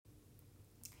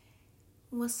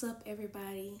What's up,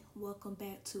 everybody? Welcome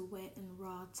back to Wet and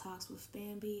Raw Talks with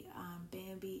Bambi. I'm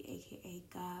Bambi, aka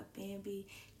God Bambi,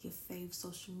 your fave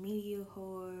social media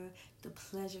whore, the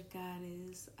pleasure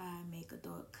goddess. I make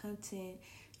adult content.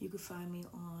 You can find me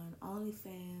on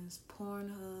OnlyFans,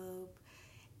 Pornhub,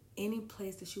 any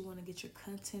place that you want to get your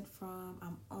content from.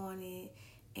 I'm on it.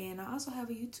 And I also have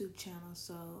a YouTube channel,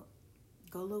 so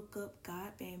go look up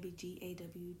God Bambi,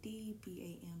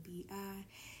 GAWDBAMBI,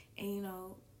 and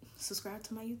subscribe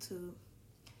to my YouTube.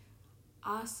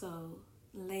 Also,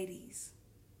 ladies,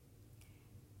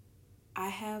 I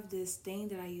have this thing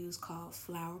that I use called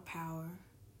Flower Power.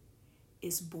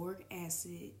 It's boric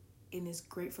acid and it's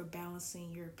great for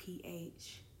balancing your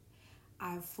pH.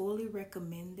 I fully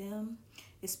recommend them,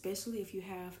 especially if you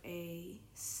have a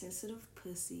sensitive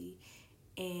pussy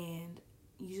and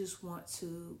you just want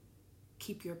to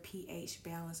keep your pH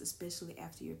balanced, especially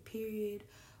after your period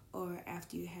or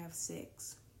after you have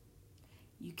sex.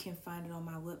 You can find it on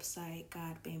my website,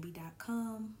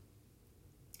 godbambi.com,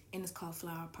 and it's called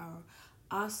Flower Power.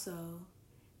 Also,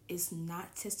 it's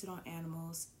not tested on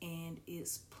animals and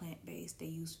it's plant-based. They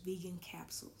use vegan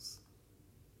capsules.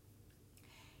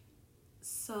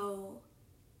 So,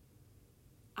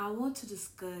 I want to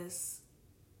discuss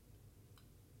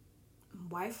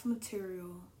wife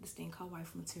material, this thing called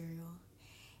wife material,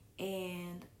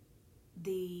 and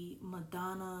the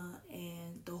Madonna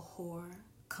and the whore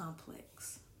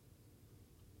complex.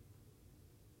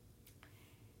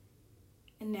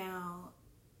 And now,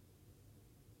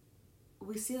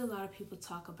 we see a lot of people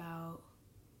talk about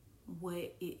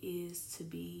what it is to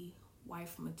be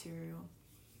wife material.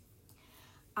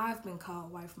 I've been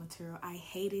called wife material. I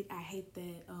hate it. I hate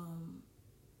that.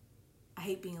 I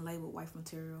hate being labeled wife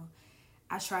material.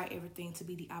 I try everything to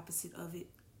be the opposite of it.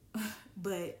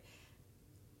 But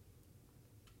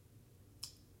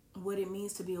what it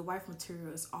means to be a wife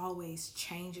material is always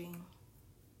changing.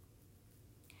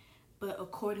 But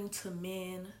according to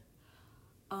men,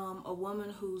 a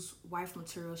woman who's wife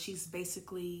material, she's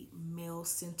basically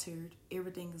male-centered.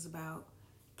 Everything is about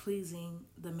pleasing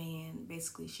the man.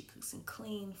 Basically, she cooks and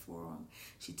cleans for him.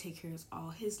 She takes care of all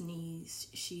his needs.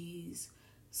 She's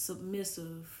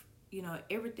submissive.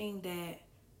 Everything that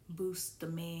boosts the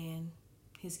man,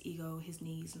 his ego, his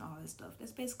needs, and all that stuff.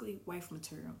 That's basically wife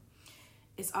material.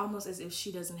 It's almost as if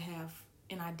she doesn't have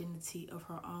an identity of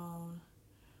her own,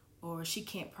 or she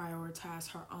can't prioritize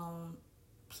her own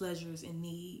pleasures and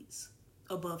needs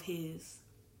above his.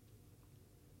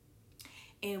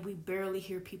 And we barely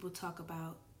hear people talk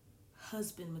about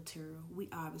husband material. We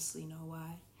obviously know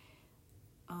why.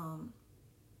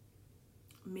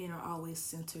 Men are always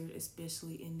centered,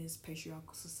 especially in this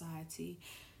patriarchal society,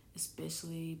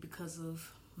 especially because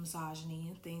of misogyny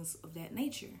and things of that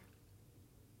nature.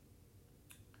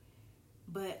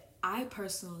 But I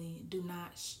personally do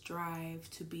not strive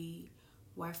to be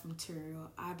wife material.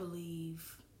 I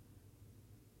believe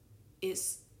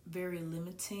it's very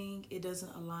limiting. It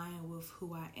doesn't align with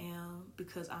who I am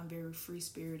because I'm very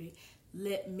free-spirited.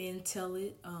 Let men tell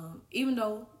it. Even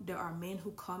though there are men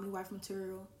who call me wife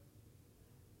material,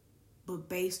 but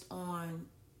based on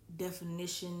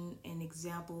definition and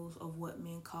examples of what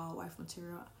men call wife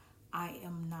material, I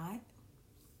am not.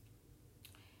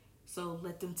 So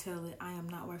let them tell it. I am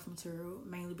not wife material,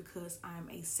 mainly because I'm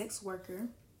a sex worker.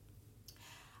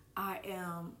 I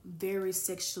am very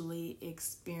sexually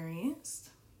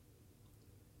experienced.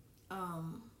 I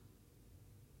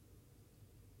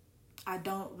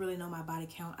don't really know my body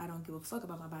count. I don't give a fuck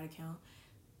about my body count,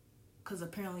 because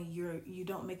apparently you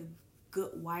don't make a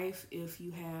good wife if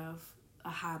you have a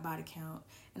high body count,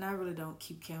 and I really don't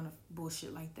keep count of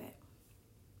bullshit like that.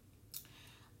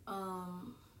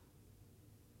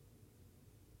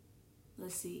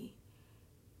 Let's see.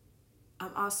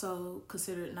 I'm also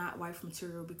considered not wife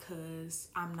material because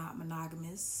I'm not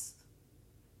monogamous.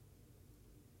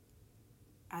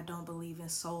 I don't believe in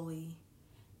solely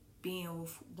being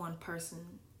with one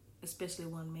person, especially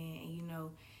one man.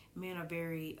 And men are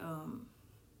very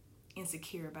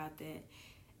insecure about that.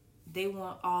 They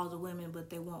want all the women,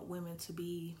 but they want women to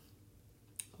be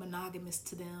monogamous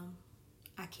to them.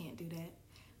 I can't do that.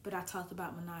 But I talked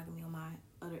about monogamy on my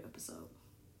other episode.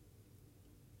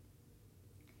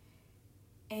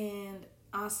 And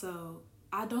also,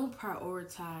 I don't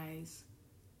prioritize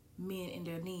men and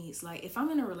their needs. Like, if I'm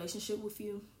in a relationship with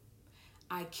you,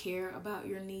 I care about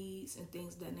your needs and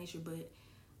things of that nature, but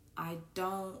I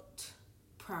don't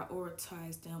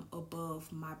prioritize them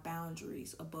above my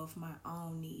boundaries, above my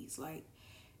own needs. Like,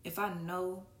 if I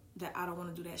know that I don't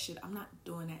want to do that shit, I'm not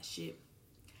doing that shit.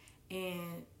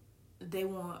 And they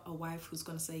want a wife who's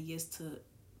going to say yes to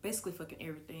basically fucking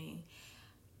everything.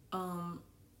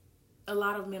 A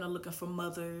lot of men are looking for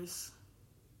mothers.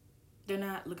 They're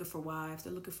not looking for wives.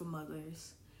 They're looking for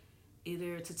mothers.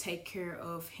 Either to take care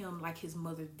of him like his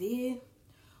mother did,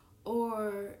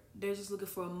 or they're just looking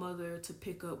for a mother to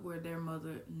pick up where their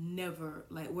mother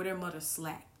where their mother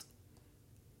slacked.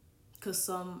 Because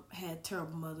some had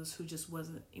terrible mothers who just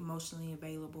wasn't emotionally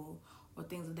available or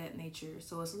things of that nature.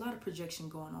 So it's a lot of projection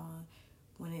going on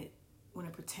when it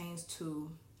pertains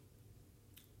to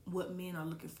what men are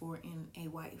looking for in a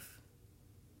wife.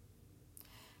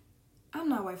 I'm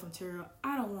not wife material.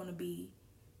 I don't want to be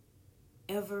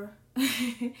ever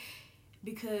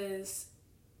because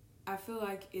I feel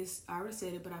like I already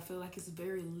said it, but I feel like it's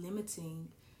very limiting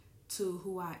to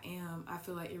who I am. I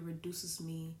feel like it reduces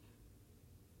me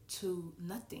to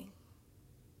nothing.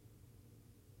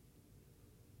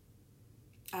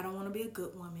 I don't want to be a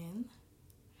good woman.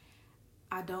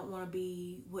 I don't want to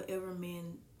be whatever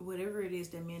it is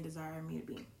that men desire me to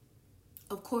be.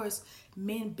 Of course,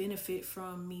 men benefit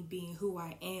from me being who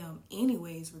I am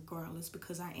anyways, regardless,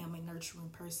 because I am a nurturing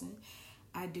person.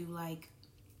 I do like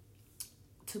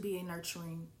to be a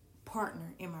nurturing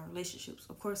partner in my relationships.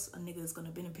 Of course, a nigga is going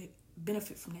to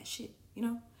benefit from that shit,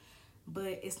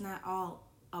 But it's not all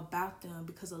about them,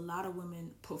 because a lot of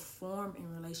women perform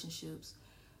in relationships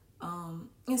and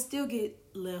still get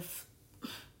left.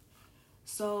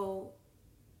 So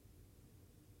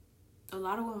a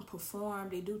lot of women perform,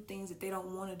 they do things that they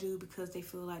don't want to do because they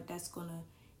feel like that's going to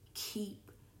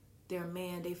keep their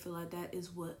man. They feel like that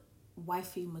is what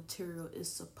wifey material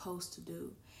is supposed to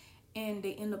do. And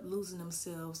they end up losing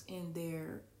themselves in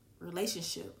their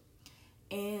relationship.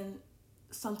 And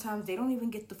sometimes they don't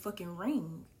even get the fucking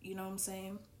ring. You know what I'm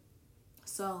saying?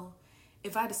 So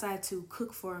if I decide to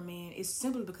cook for a man, it's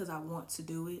simply because I want to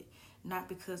do it, not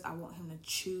because I want him to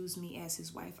choose me as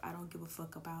his wife. I don't give a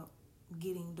fuck about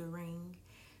getting the ring,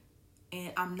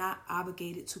 and I'm not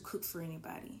obligated to cook for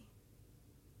anybody.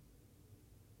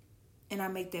 And I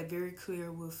make that very clear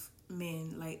with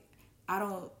men. Like, I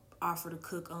don't offer to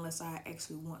cook unless I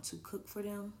actually want to cook for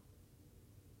them,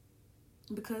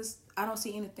 because I don't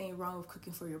see anything wrong with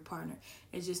cooking for your partner.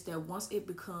 It's just that once it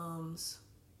becomes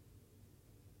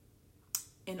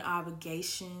an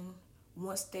obligation,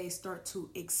 once they start to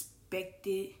expect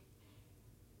it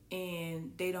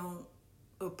and they don't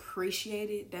appreciate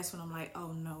it, that's when I'm like,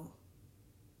 oh no,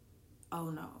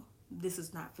 this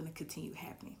is not going to continue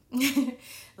happening.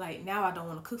 Like, now I don't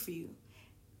want to cook for you.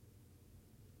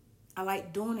 I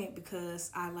like doing it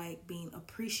because I like being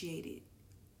appreciated.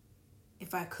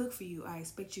 If I cook for you, I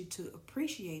expect you to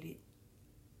appreciate it.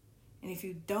 And if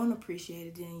you don't appreciate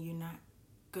it, then you're not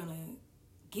going to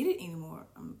get it anymore.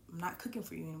 I'm not cooking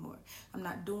for you anymore. I'm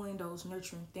not doing those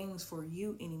nurturing things for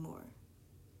you anymore.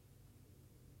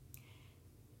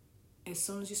 As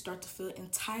soon as you start to feel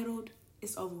entitled,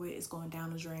 it's over with. It's going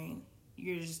down the drain.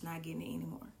 You're just not getting it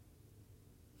anymore.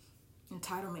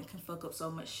 Entitlement can fuck up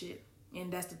so much shit.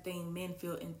 And that's the thing. Men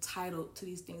feel entitled to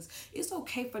these things. It's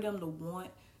okay for them to want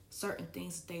certain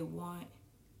things that they want,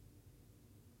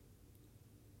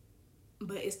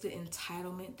 but it's the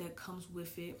entitlement that comes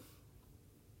with it.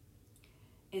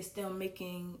 It's them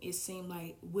making it seem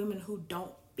like women who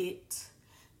don't fit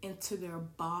into their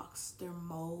box, their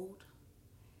mold,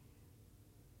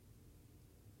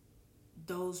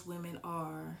 those women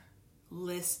are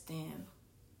less than.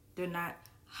 They're not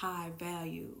high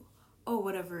value or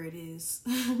whatever it is.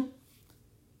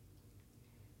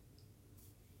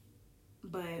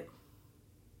 But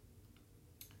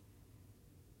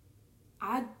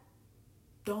I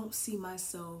don't see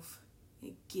myself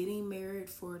getting married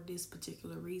for this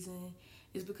particular reason.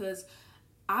 Is because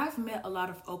I've met a lot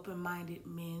of open-minded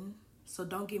men. So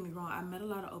don't get me wrong, I met a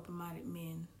lot of open-minded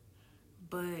men.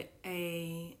 But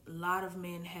a lot of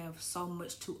men have so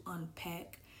much to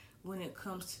unpack when it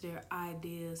comes to their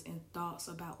ideas and thoughts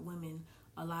about women.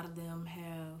 A lot of them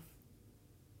have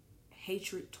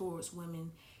hatred towards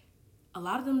women. A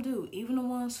lot of them do. Even the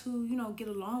ones who, get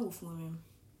along with women.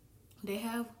 They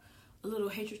have a little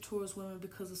hatred towards women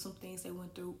because of some things they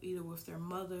went through, either with their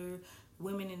mother,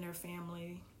 women in their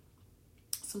family,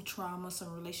 some trauma,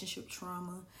 some relationship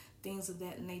trauma, things of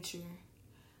that nature.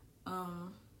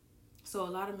 So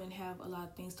a lot of men have a lot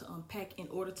of things to unpack in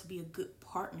order to be a good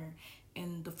partner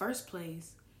in the first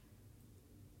place.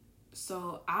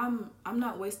 So I'm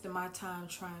not wasting my time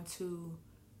trying to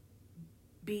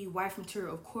be wife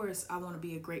material. Of course, I want to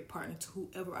be a great partner to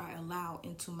whoever I allow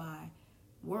into my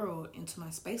world, into my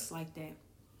space like that.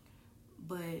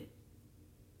 But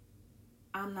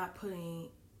I'm not putting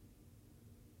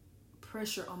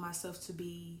pressure on myself to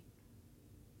be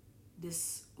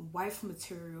this wife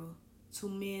material to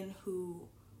men who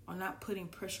are not putting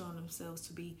pressure on themselves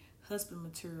to be husband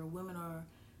material. Women are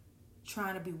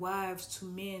trying to be wives to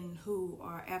men who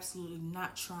are absolutely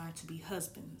not trying to be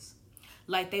husbands.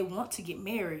 Like, they want to get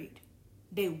married.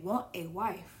 They want a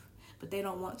wife, but they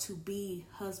don't want to be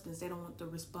husbands. They don't want the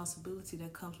responsibility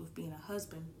that comes with being a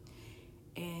husband.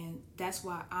 And that's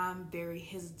why I'm very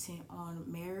hesitant on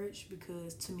marriage,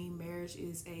 because to me, marriage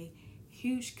is a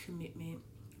huge commitment.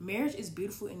 Marriage is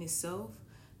beautiful in itself,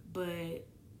 but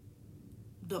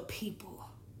the people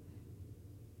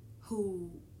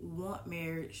who want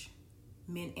marriage,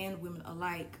 men and women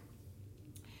alike,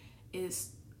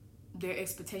 their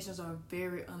expectations are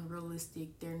very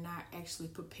unrealistic. They're not actually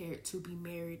prepared to be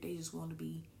married. They just want to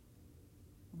be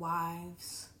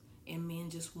wives, and men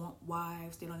just want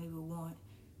wives. They don't even want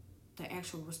the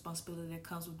actual responsibility that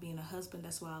comes with being a husband.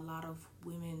 That's why a lot of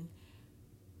women,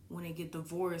 when they get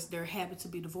divorced, they're happy to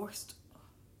be divorced,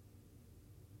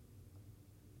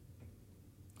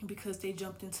 because they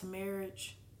jumped into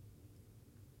marriage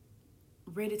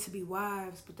ready to be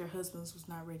wives, but their husbands was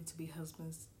not ready to be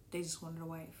husbands. They just wanted a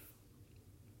wife.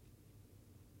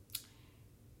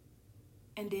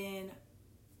 And then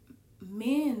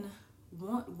men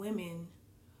want women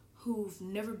who've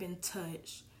never been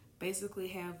touched, basically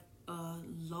have a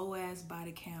low ass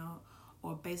body count,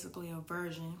 or basically a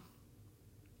virgin,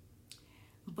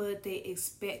 but they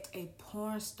expect a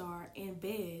porn star in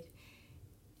bed.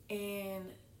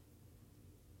 And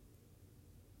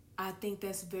I think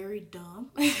that's very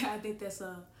dumb. I think that's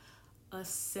a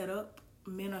setup.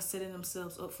 Men are setting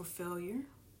themselves up for failure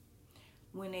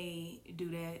when they do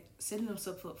that. Setting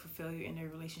themselves up for failure in their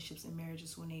relationships and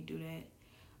marriages when they do that.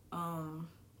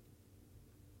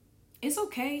 It's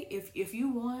okay if you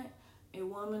want a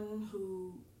woman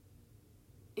who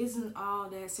isn't all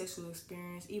that sexual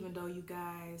experience, even though you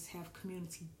guys have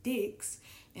community dicks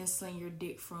and sling your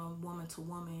dick from woman to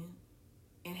woman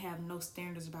and have no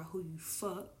standards about who you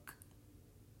fuck,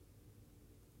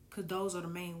 because those are the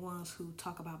main ones who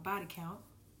talk about body count.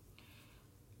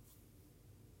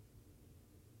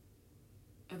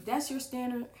 If that's your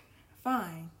standard,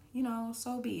 fine,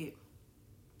 so be it.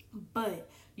 But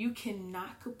you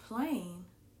cannot complain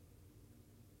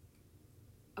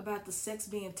about the sex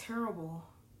being terrible,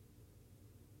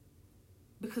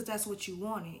 because that's what you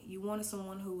wanted. You wanted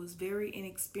someone who was very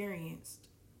inexperienced,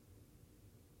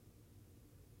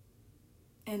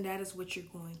 and that is what you're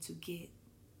going to get.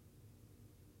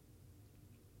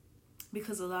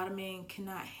 Because a lot of men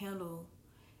cannot handle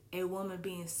a woman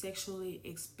being sexually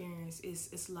experienced.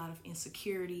 It's a lot of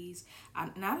insecurities.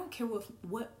 And I don't care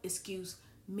what excuse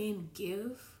men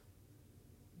give,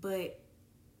 but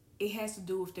it has to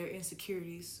do with their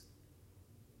insecurities.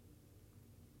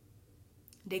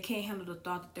 They can't handle the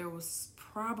thought that there was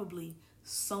probably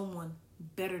someone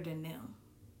better than them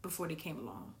before they came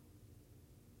along.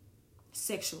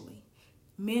 Sexually.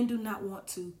 Men do not want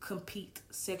to compete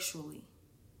sexually.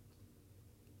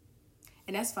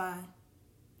 And that's fine.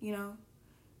 No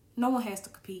one has to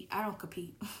compete. I don't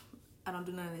compete. I don't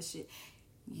do none of that shit.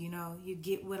 You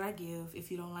get what I give.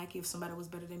 If you don't like it, if somebody was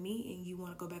better than me and you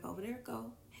want to go back over there,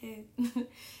 go ahead.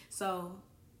 So,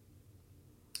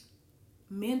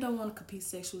 men don't want to compete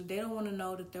sexually. They don't want to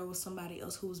know that there was somebody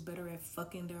else who was better at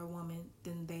fucking their woman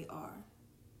than they are.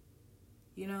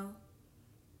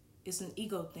 It's an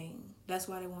ego thing. That's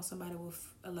why they want somebody with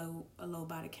a low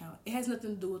body count. It has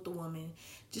nothing to do with the woman.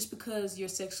 Just because you're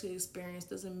sexually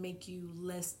experienced doesn't make you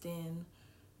less than.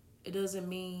 It doesn't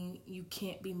mean you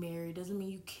can't be married. Doesn't mean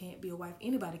you can't be a wife.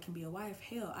 Anybody can be a wife.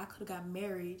 Hell, I could have got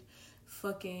married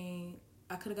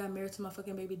to my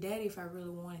fucking baby daddy if I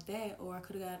really wanted that. Or I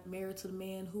could have got married to the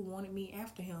man who wanted me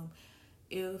after him.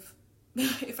 If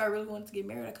I really wanted to get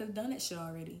married, I could have done that shit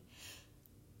already.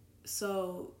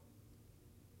 So,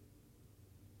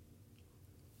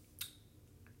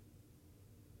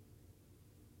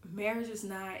 marriage is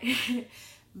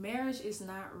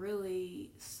not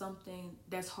really something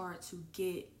that's hard to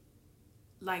get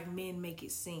like men make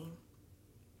it seem.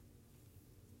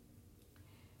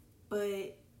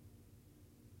 But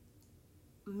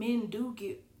men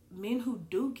who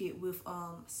do get with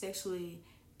sexually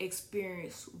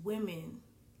experienced women,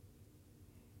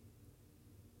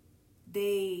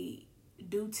 they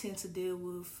do tend to deal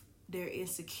with their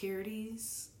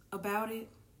insecurities about it.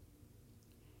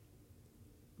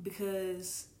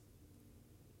 Because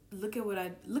look at what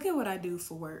I do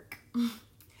for work.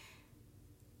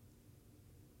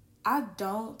 I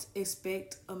don't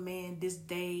expect a man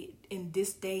in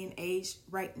this day and age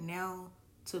right now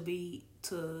to be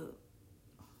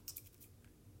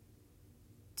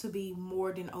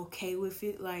more than okay with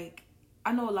it. Like,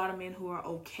 I know a lot of men who are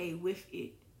okay with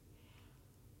it,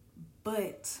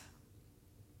 but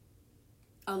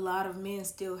a lot of men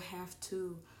still have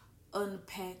to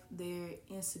unpack their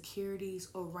insecurities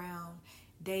around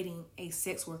dating a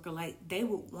sex worker. Like, they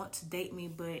would want to date me,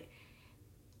 but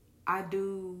I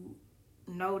do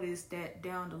notice that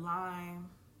down the line,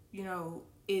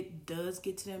 it does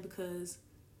get to them because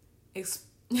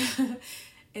an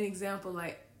example,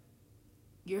 like,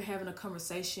 you're having a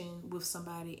conversation with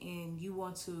somebody and you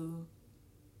want to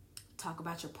talk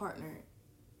about your partner.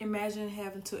 Imagine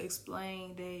having to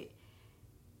explain that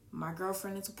my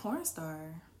girlfriend is a porn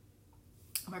star.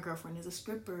 My girlfriend is a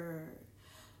stripper.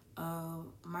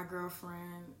 My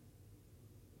girlfriend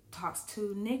talks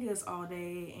to niggas all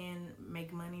day and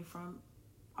make money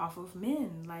off of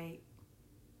men. Like,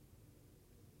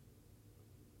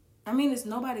 I mean, it's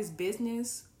nobody's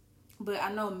business, but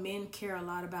I know men care a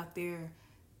lot about their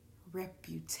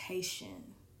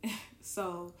reputation.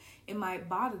 So it might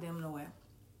bother them in a way.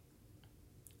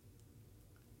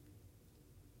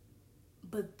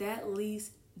 But that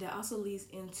also leads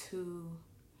into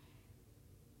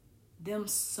them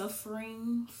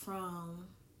suffering from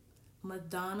the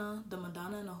Madonna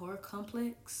and the Whore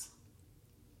complex.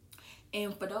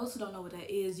 And for those who don't know what that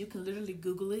is, you can literally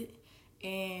Google it,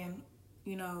 and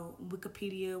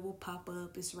Wikipedia will pop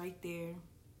up. It's right there.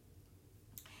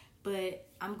 But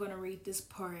I'm going to read this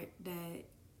part that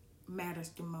matters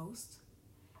the most.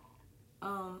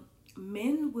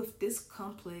 Men with this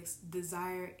complex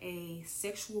desire a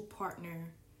sexual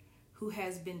partner who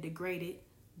has been degraded,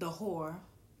 the whore,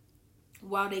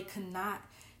 while they cannot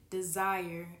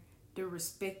desire the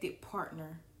respected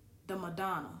partner, the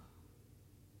Madonna.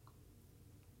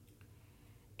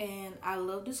 And I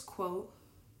love this quote: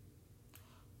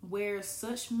 where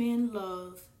such men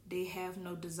love, they have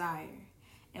no desire.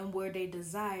 And where they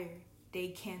desire, they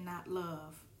cannot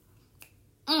love.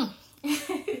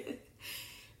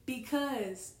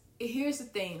 Because here's the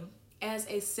thing. As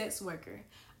a sex worker,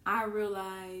 I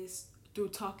realized through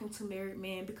talking to married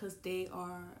men, because they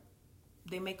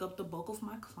make up the bulk of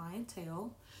my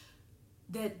clientele,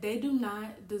 that they do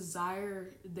not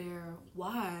desire their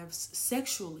wives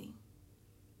sexually.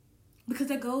 Because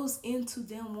that goes into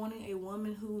them wanting a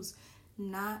woman who's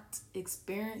not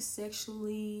experienced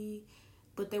sexually,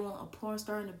 but they want a porn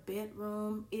star in the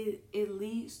bedroom. It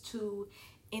leads to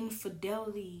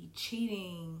infidelity,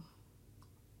 cheating,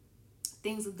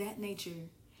 things of that nature.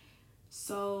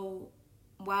 So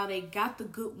while they got the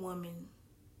good woman,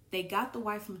 they got the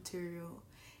wife material,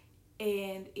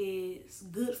 and it's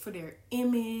good for their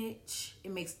image,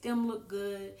 it makes them look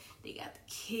good, they got the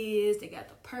kids, they got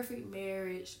the perfect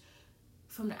marriage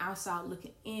from the outside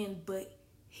looking in, but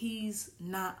he's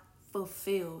not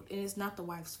fulfilled. And it's not the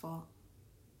wife's fault.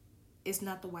 It's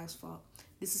not the wife's fault.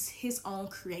 This is his own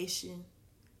creation.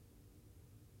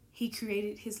 He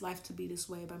created his life to be this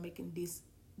way by making this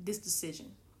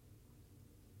decision.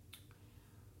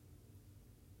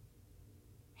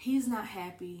 He's not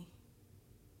happy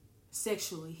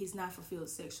sexually. He's not fulfilled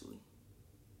sexually.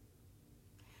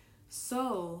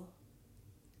 So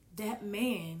that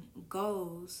man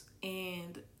goes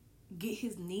and get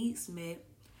his needs met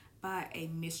by a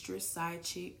mistress, side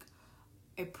chick,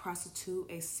 a prostitute,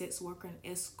 a sex worker, an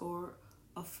escort,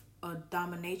 a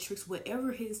dominatrix,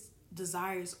 whatever his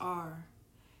desires are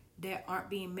that aren't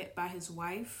being met by his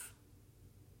wife.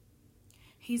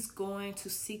 He's going to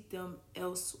seek them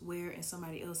elsewhere and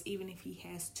somebody else. Even if he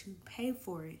has to pay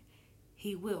for it,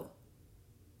 he will.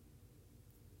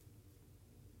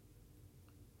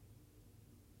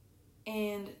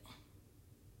 And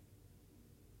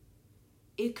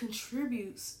it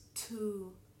contributes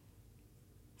to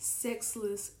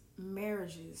sexless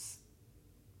marriages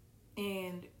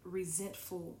and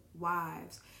resentful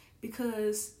wives.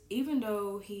 Because even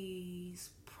though he's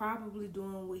probably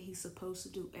doing what he's supposed to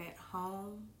do at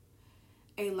home,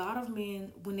 a lot of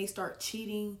men, when they start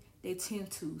cheating, they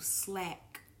tend to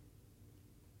slack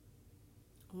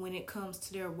when it comes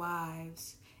to their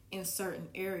wives in certain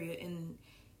area. And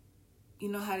you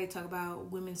know how they talk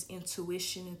about women's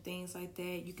intuition and things like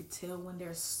that? You could tell when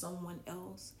there's someone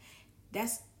else.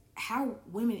 That's how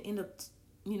women end up,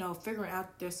 figuring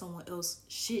out there's someone else.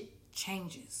 Shit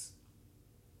changes.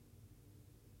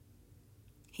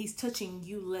 He's touching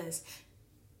you less,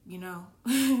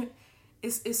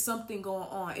 It's something going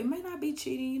on. It may not be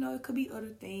cheating, it could be other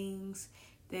things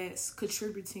that's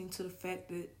contributing to the fact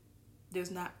that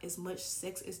there's not as much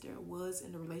sex as there was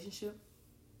in the relationship.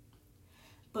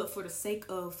 But for the sake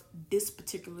of this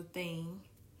particular thing,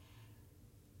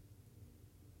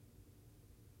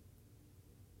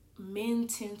 men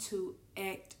tend to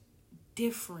act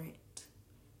different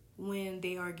when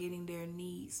they are getting their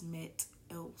needs met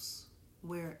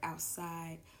elsewhere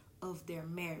outside of their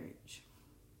marriage.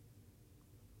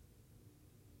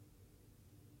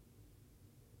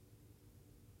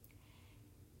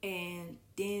 and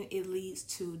then it leads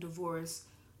to divorce.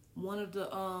 One of the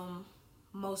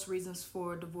most reasons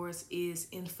for divorce is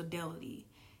infidelity,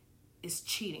 is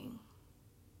cheating.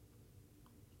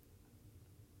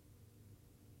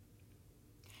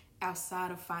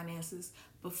 Outside of finances,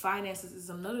 but finances is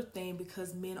another thing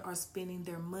because men are spending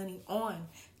their money on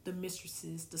the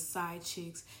mistresses, the side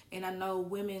chicks. And I know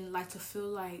women like to feel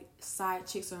like side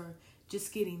chicks are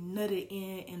just getting nutted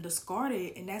in and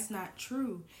discarded, and that's not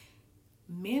true.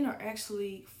 Men are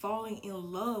actually falling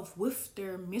in love with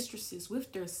their mistresses,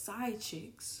 with their side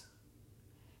chicks,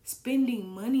 spending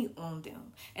money on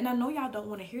them. And I know y'all don't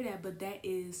want to hear that, but that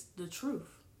is the truth.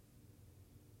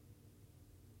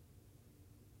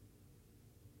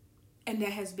 And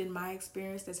that has been my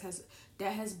experience.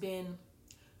 That has been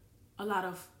a lot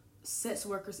of sex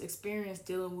workers' experience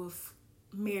dealing with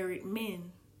married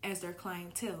men as their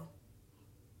clientele.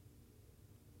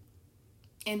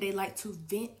 And they like to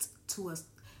vent to us.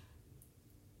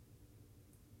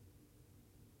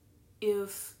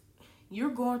 If you're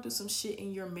going through some shit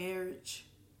in your marriage,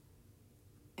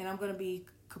 and I'm going to be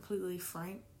completely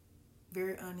frank,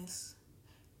 very honest,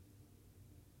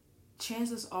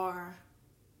 chances are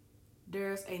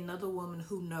there's another woman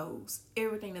who knows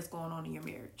everything that's going on in your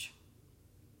marriage.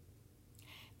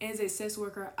 As a sex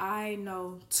worker, I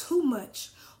know too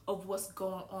much of what's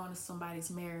going on in somebody's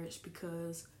marriage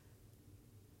because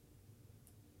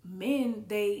men,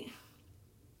 they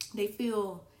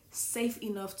feel safe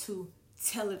enough to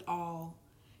tell it all,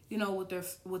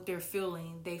 what they're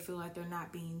feeling. They feel like they're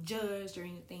not being judged or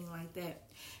anything like that.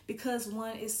 Because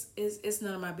one, it's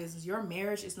none of my business. Your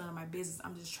marriage is none of my business.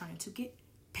 I'm just trying to get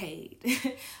paid.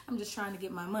 I'm just trying to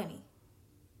get my money.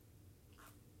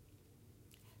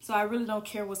 So I really don't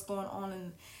care what's going on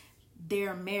in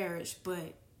their marriage,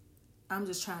 but I'm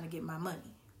just trying to get my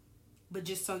money. But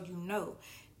just so you know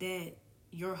that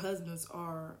your husbands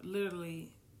are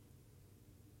literally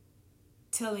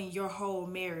telling your whole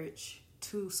marriage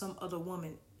to some other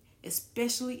woman,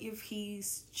 especially if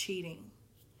he's cheating.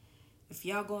 If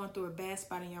y'all going through a bad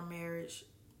spot in your marriage,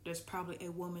 there's probably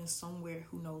a woman somewhere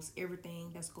who knows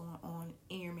everything that's going on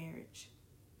in your marriage.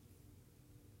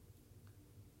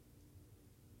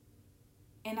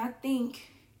 And I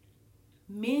think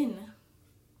men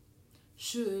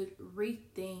should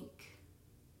rethink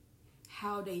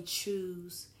how they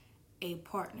choose a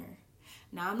partner.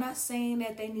 Now, I'm not saying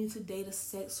that they need to date a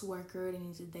sex worker, they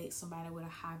need to date somebody with a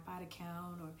high body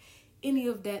count or any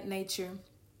of that nature.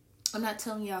 I'm not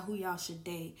telling y'all who y'all should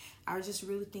date. I just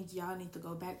really think y'all need to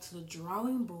go back to the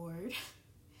drawing board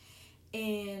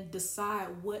and decide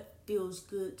what feels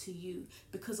good to you.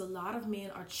 Because a lot of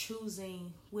men are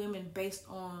choosing women based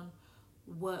on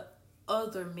what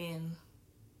other men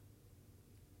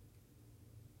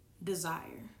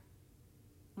desire,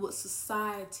 what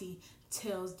society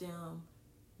tells them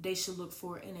they should look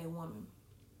for in a woman.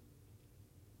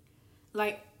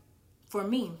 Like, for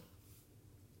me,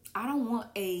 I don't want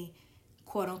a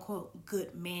quote-unquote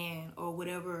good man or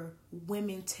whatever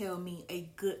women tell me a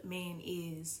good man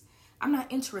is. I'm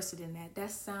not interested in that.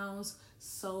 That sounds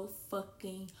so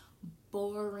fucking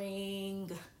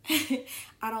boring.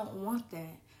 I don't want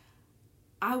that.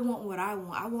 I want what I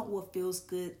want. I want what feels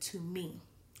good to me,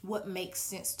 what makes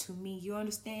sense to me. You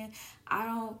understand? I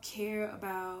don't care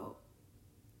about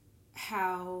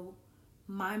how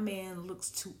my man looks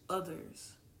to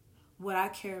others. What I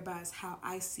care about is how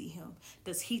I see him.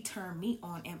 Does he turn me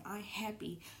on? Am I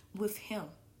happy with him?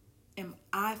 Am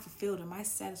I fulfilled? Am I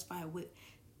satisfied with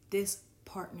this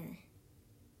partner,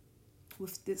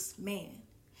 with this man?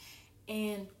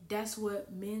 And that's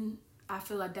what men, I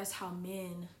feel like that's how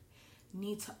men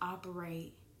need to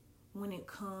operate when it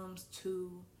comes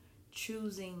to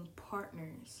choosing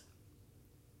partners.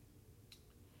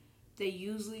 They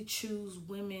usually choose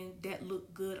women that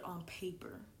look good on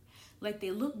paper. Like,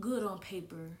 they look good on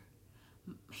paper.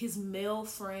 His male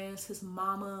friends, his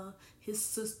mama, his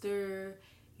sister,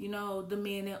 the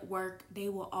men at work, they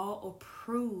will all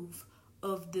approve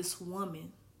of this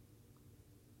woman.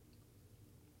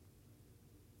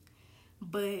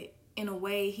 But in a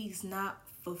way, he's not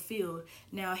fulfilled.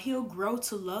 Now, he'll grow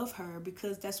to love her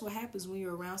because that's what happens when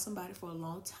you're around somebody for a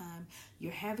long time.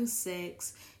 You're having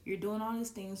sex, you're doing all these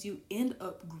things. You end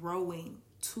up growing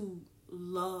to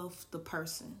love the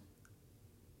person.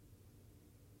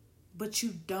 But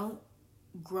you don't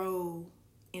grow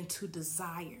into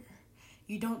desire.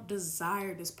 You don't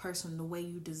desire this person the way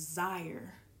you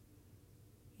desire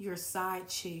your side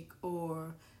chick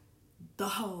or the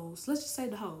hoes. Let's just say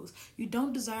the hoes. You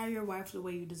don't desire your wife the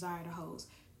way you desire the hoes.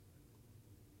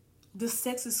 The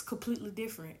sex is completely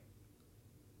different.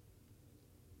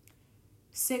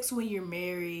 Sex when you're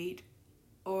married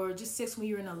or or just sex when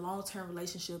you're in a long-term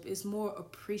relationship is more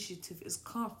appreciative, it's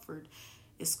comfort,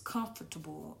 it's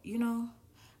comfortable, you know.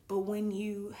 But when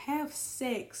you have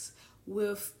sex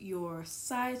with your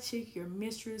side chick, your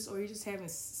mistress, or you're just having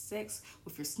sex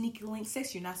with your sneaky link,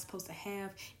 sex you're not supposed to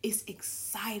have, it's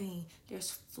exciting.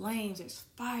 There's flames, there's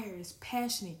fire, it's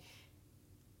passionate.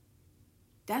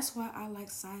 That's why I like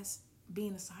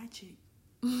being a side chick.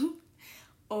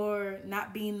 Or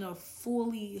not being a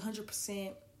fully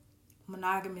 100%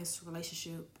 monogamous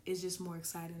relationship. Is just more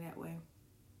exciting that way.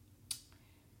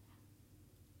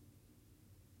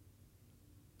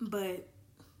 But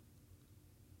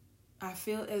I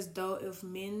feel as though if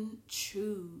men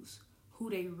choose who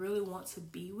they really want to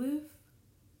be with,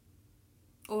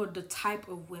 or the type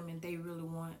of women they really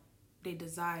want, they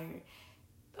desire,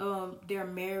 their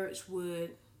marriage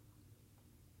would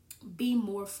be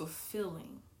more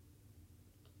fulfilling.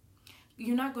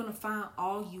 You're not going to find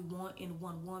all you want in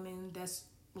one woman. That's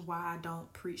why I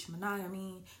don't preach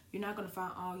monogamy. You're not going to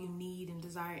find all you need and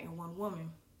desire in one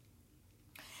woman.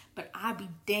 But I'd be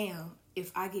damned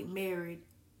if I get married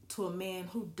to a man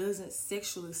who doesn't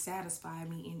sexually satisfy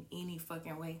me in any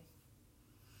fucking way.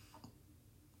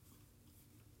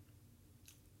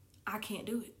 I can't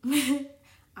do it.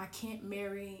 I can't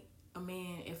marry a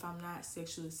man if I'm not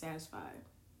sexually satisfied.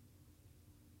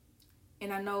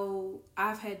 And I know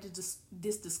I've had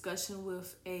this discussion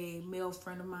with a male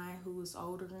friend of mine who is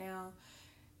older now.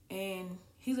 And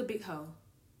he's a big hoe.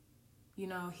 You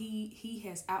know, he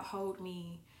has out-hoed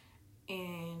me.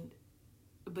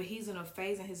 But he's in a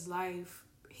phase in his life.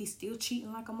 He's still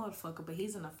cheating like a motherfucker. But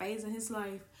he's in a phase in his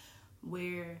life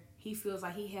where he feels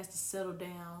like he has to settle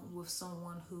down with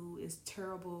someone who is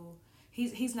terrible.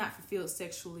 He's not fulfilled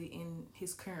sexually in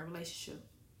his current relationship.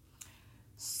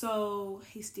 So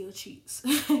he still cheats.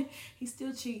 He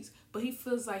still cheats. But he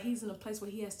feels like he's in a place where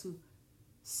he has to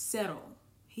settle.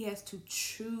 He has to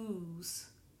choose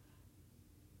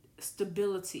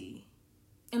stability.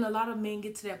 And a lot of men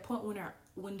get to that point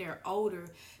when they're older,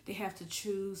 they have to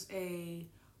choose a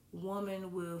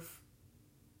woman with,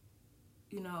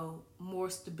 you know, more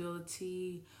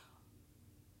stability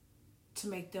to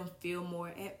make them feel more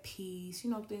at peace,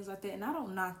 you know, things like that. And I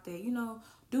don't knock that, you know,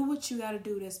 do what you got to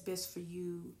do that's best for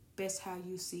you, best how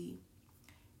you see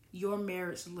your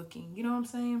marriage looking. You know what I'm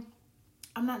saying?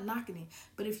 I'm not knocking it.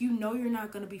 But if you know you're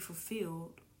not going to be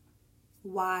fulfilled,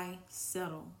 why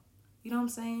settle? You know what I'm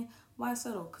saying? Why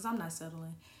settle? Because I'm not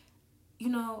settling. You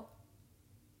know,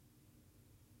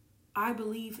 I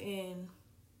believe in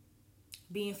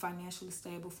being financially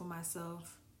stable for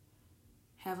myself,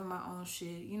 having my own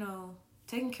shit, you know,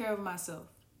 taking care of myself.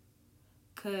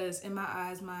 Because in my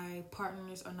eyes, my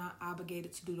partners are not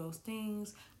obligated to do those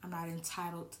things. I'm not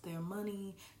entitled to their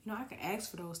money. You know, I can ask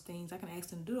for those things. I can ask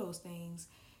them to do those things.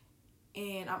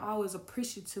 And I'm always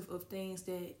appreciative of things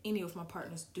that any of my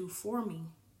partners do for me.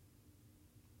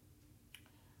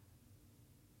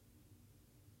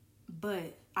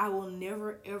 But I will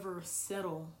never, ever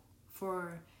settle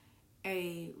for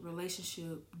a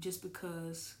relationship just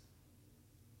because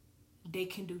they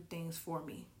can do things for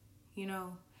me, you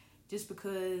know, just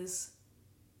because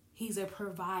he's a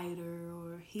provider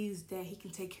or he can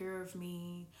take care of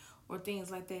me or things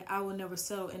like that. I will never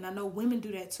settle. And I know women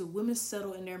do that too. Women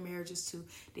settle in their marriages too.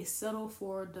 They settle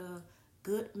for the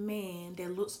good man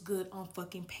that looks good on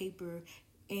fucking paper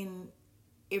and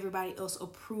everybody else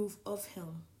approve of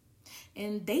him.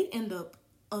 And they end up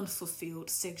unfulfilled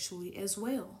sexually as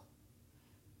well.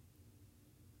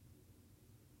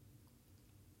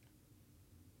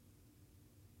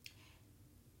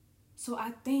 So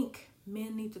I think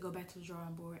men need to go back to the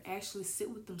drawing board, actually sit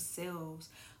with themselves,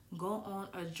 go on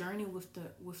a journey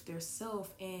with their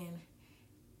self and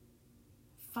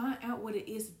find out what it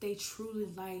is that they truly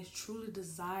like, truly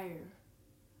desire.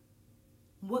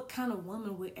 What kind of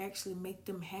woman would actually make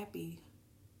them happy,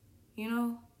 you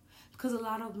know? Because a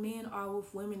lot of men are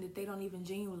with women that they don't even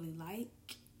genuinely like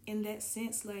in that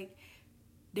sense. Like,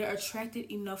 they're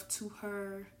attracted enough to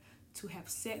her to have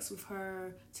sex with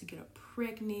her, to get her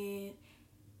pregnant,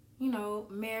 you know,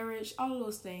 marriage, all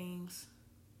those things.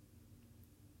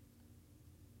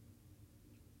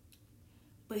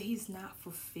 But he's not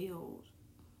fulfilled.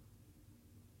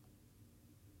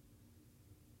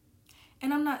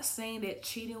 And I'm not saying that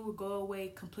cheating will go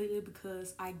away completely,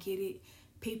 because I get it.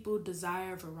 People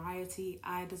desire variety.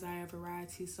 I desire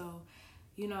variety. So,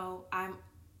 you know, I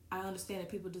understand that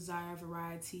people desire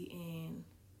variety and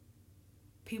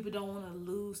people don't want to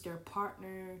lose their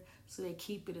partner, so they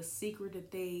keep it a secret that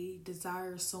they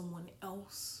desire someone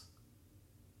else.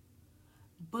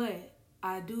 But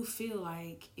I do feel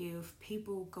like if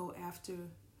people go after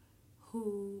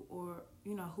who, or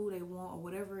who they want, or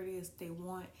whatever it is they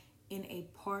want in a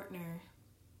partner,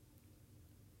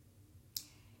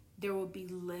 there will be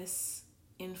less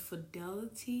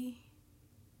infidelity.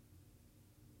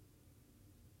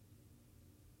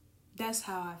 That's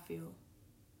how I feel.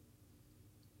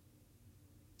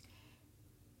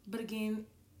 But again,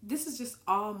 this is just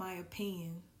all my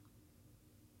opinion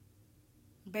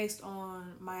based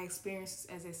on my experiences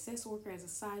as a sex worker, as a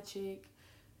side chick,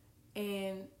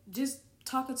 and just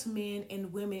talking to men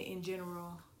and women in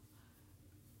general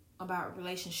about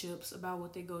relationships, about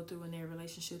what they go through in their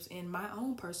relationships, and my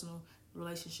own personal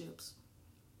relationships.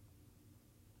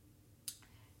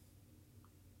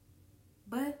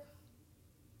 But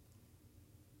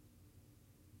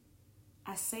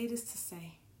I say this to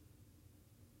say,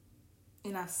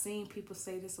 and I've seen people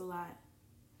say this a lot,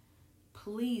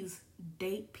 please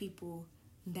date people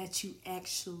that you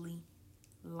actually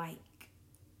like.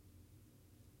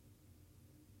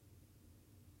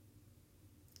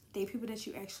 Date people that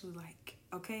you actually like.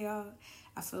 Okay, y'all?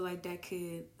 I feel like that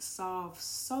could solve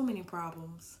so many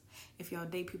problems if y'all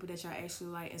date people that y'all actually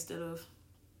like, instead of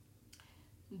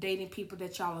dating people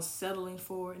that y'all are settling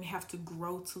for and have to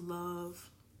grow to love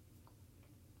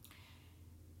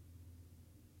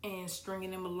and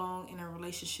stringing them along in a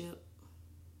relationship.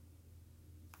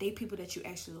 Date people that you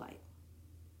actually like.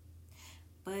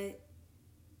 But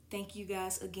thank you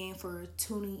guys again for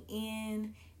tuning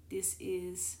in. This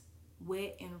is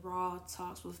Wet and Raw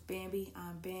Talks with Bambi.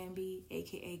 I'm Bambi,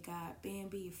 aka God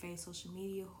Bambi, your fake social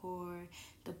media whore,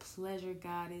 the pleasure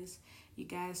goddess. You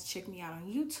guys check me out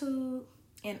on YouTube.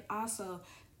 And also,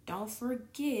 don't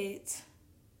forget,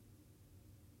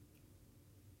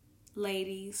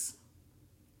 ladies,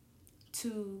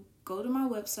 to go to my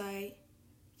website,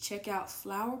 check out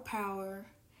Flower Power.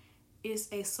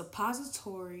 It's a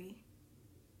suppository,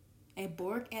 a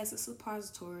boric acid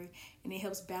suppository, and it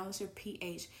helps balance your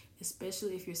pH,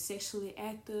 especially if you're sexually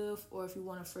active or if you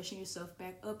want to freshen yourself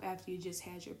back up after you just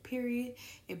had your period.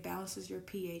 It balances your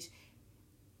pH.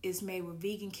 It's made with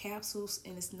vegan capsules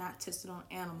and it's not tested on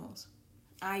animals.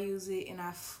 I use it and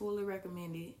I fully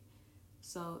recommend it.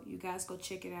 So you guys go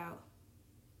check it out.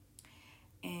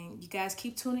 And you guys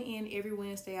keep tuning in every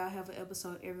Wednesday. I'll have an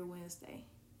episode every Wednesday.